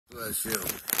Bless you.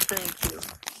 Thank you.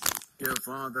 Dear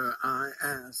Father, I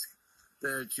ask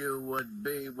that you would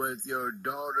be with your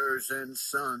daughters and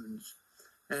sons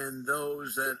and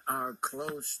those that are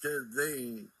close to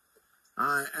thee.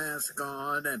 I ask,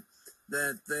 God,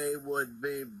 that they would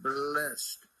be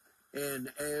blessed in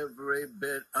every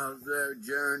bit of their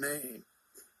journey.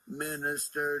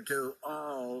 Minister to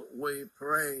all, we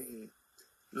pray.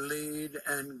 Lead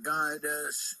and guide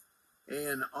us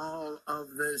in all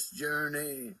of this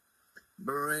journey.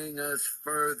 Bring us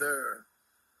further.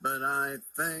 But I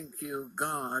thank you,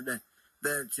 God,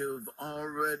 that you've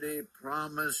already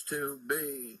promised to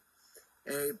be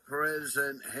a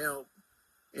present help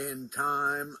in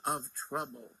time of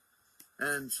trouble.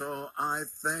 And so I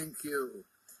thank you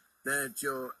that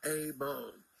you're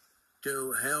able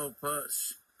to help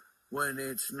us when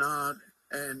it's not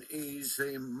an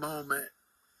easy moment.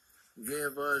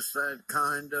 Give us that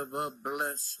kind of a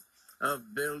blessed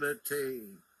ability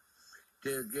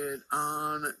to get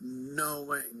on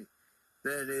knowing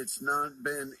that it's not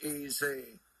been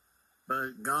easy,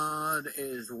 but God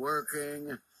is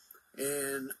working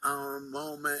in our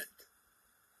moment.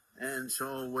 And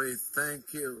so we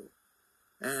thank you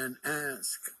and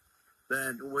ask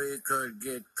that we could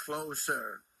get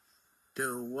closer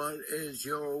to what is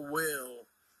your will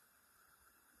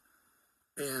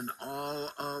in all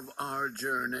of our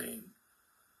journey.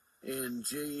 In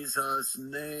Jesus'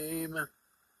 name,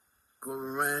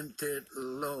 grant it,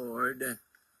 Lord,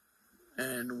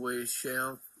 and we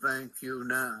shall thank you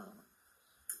now.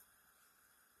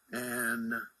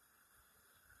 And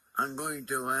I'm going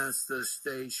to ask the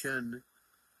station,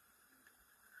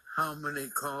 how many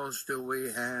calls do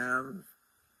we have?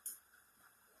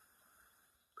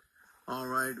 All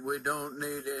right, we don't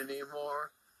need any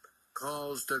more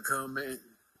calls to come in.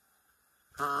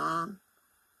 Huh?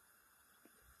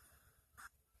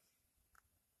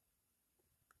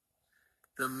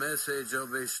 The message will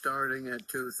be starting at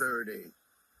 2:30.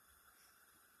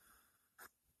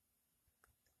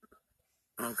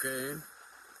 Okay?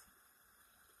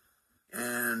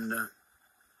 And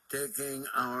taking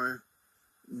our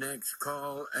next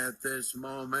call at this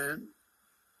moment.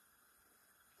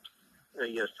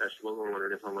 Yes, Pastor Logan, I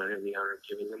wondered if I might have the honor of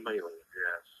giving the mailing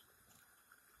address.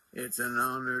 It's an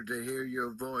honor to hear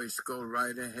your voice. Go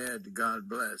right ahead. God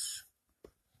bless.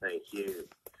 Thank you.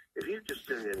 If you've just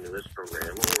tuned into this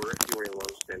program, or if you are a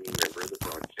long-standing member of the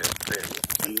broadcast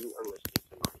family, you are listening